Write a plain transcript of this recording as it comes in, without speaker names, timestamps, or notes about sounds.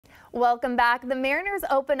Welcome back. The Mariners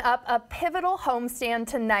open up a pivotal homestand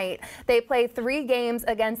tonight. They play 3 games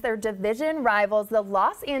against their division rivals, the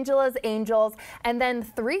Los Angeles Angels, and then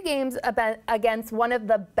 3 games against one of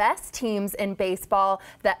the best teams in baseball,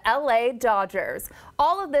 the LA Dodgers.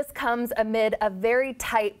 All of this comes amid a very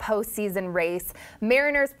tight postseason race.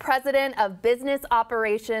 Mariners President of Business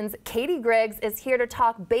Operations Catie Griggs is here to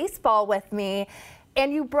talk baseball with me.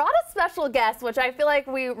 And you brought a special guest, which I feel like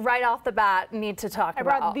we right off the bat need to talk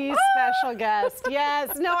about. I brought the special guest.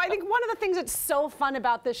 Yes. No, I think one of the things that's so fun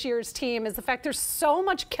about this year's team is the fact there's so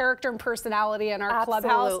much character and personality in our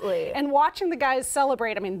clubhouse. Absolutely. And watching the guys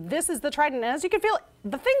celebrate, I mean, this is the Trident. And as you can feel,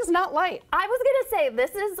 the thing's not light. I was going to say,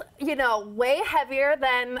 this is, you know, way heavier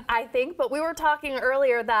than I think, but we were talking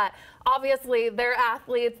earlier that obviously they're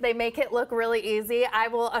athletes. They make it look really easy. I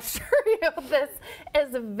will assure you this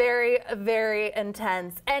is very, very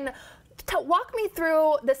intense. And to walk me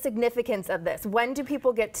through the significance of this. When do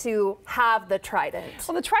people get to have the Trident?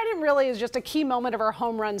 Well, the Trident really is just a key moment of our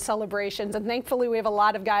home run celebrations. And thankfully, we have a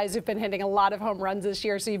lot of guys who've been hitting a lot of home runs this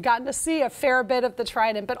year. So you've gotten to see a fair bit of the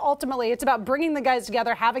Trident. But ultimately, it's about bringing the guys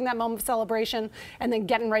together, having that moment of celebration, and then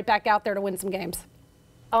getting right back out there to win some games.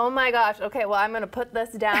 Oh my gosh. Okay, well, I'm going to put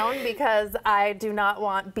this down because I do not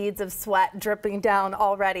want beads of sweat dripping down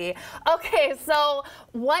already. Okay, so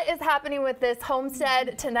what is happening with this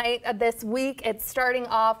homestead tonight, this week? It's starting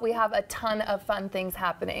off. We have a ton of fun things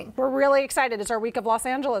happening. We're really excited. It's our week of Los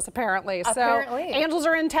Angeles, apparently. Apparently. So Angels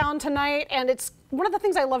are in town tonight, and it's one of the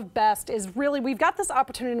things I love best is really we've got this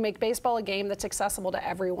opportunity to make baseball a game that's accessible to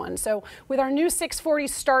everyone. So with our new 6:40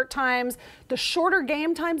 start times, the shorter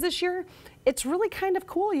game times this year, it's really kind of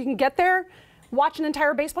cool. You can get there, watch an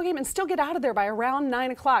entire baseball game, and still get out of there by around 9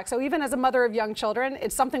 o'clock. So even as a mother of young children,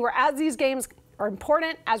 it's something where as these games are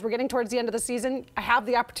important, as we're getting towards the end of the season, I have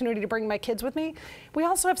the opportunity to bring my kids with me. We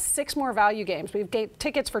also have 6 more value games. We've got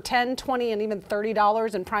tickets for $10, $20, and even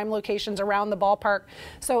 $30 in prime locations around the ballpark.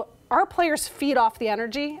 So our players feed off the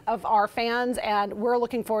energy of our fans, and we're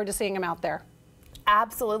looking forward to seeing them out there.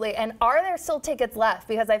 Absolutely. And are there still tickets left?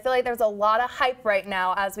 Because I feel like there's a lot of hype right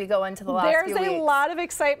now as we go into the last few weeks. There's a lot of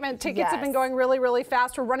excitement. Tickets have been going really, really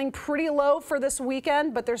fast. We're running pretty low for this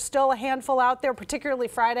weekend, but there's still a handful out there, particularly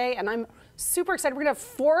Friday. And I'm super excited. We're going to have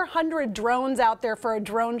 400 drones out there for a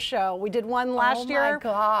drone show. We did one last year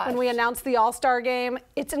when we announced the All-Star game.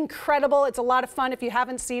 It's incredible. It's a lot of fun. If you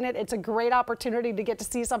haven't seen it, it's a great opportunity to get to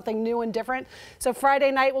see something new and different. So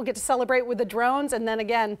Friday night, we'll get to celebrate with the drones. And then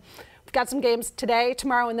again, we've got some games today,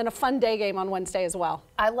 tomorrow, and then a fun day game on Wednesday as well.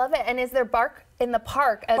 I love it. And is there Bark in the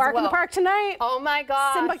Park as well? Bark in the Park tonight. Oh my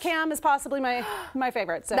gosh. Simba Cam is possibly my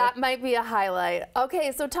favorite. So. That might be a highlight.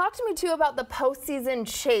 Okay, so talk to me too about the postseason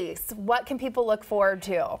chase. What can people look forward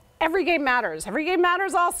to? Every game matters. Every game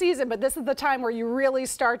matters all season, but this is the time where you really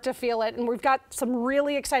start to feel it. And we've got some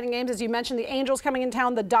really exciting games. As you mentioned, the Angels coming in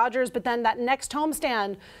town, the Dodgers, but then that next homestand,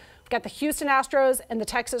 we've got the Houston Astros and the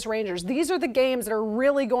Texas Rangers. These are the games that are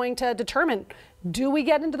really going to determine, do we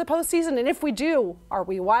get into the postseason? And if we do, are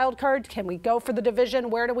we wild card? Can we go for the division?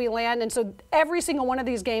 Where do we land? And so every single one of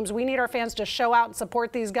these games, we need our fans to show out and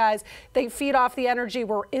support these guys. They feed off the energy.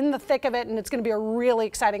 We're in the thick of it, and it's going to be a really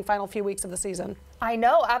exciting final few weeks of the season. I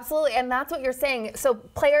know, absolutely. And that's what you're saying. So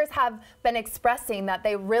players have been expressing that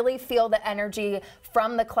they really feel the energy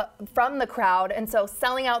from the crowd. And so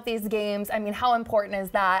selling out these games, I mean, how important is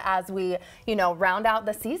that as we, you know, round out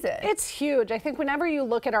the season? It's huge. I think whenever you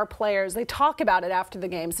look at our players, they talk about it after the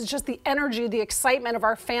games. It's just the energy, the excitement of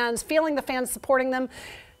our fans, feeling the fans supporting them,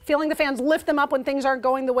 feeling the fans lift them up when things aren't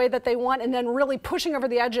going the way that they want, and then really pushing over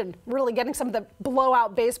the edge and really getting some of the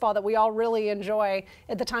blowout baseball that we all really enjoy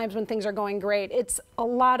at the times when things are going great. It's a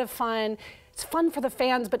lot of fun. It's fun for the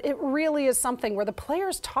fans, but it really is something where the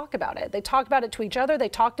players talk about it. They talk about it to each other. They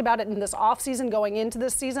talked about it in this offseason going into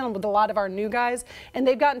this season with a lot of our new guys, and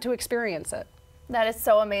they've gotten to experience it. That is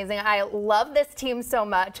so amazing. I love this team so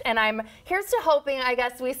much, and I'm here's to hoping, I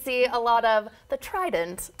guess, we see a lot of the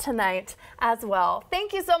Trident tonight as well.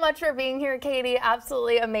 Thank you so much for being here, Catie.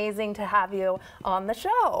 Absolutely amazing to have you on the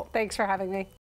show. Thanks for having me.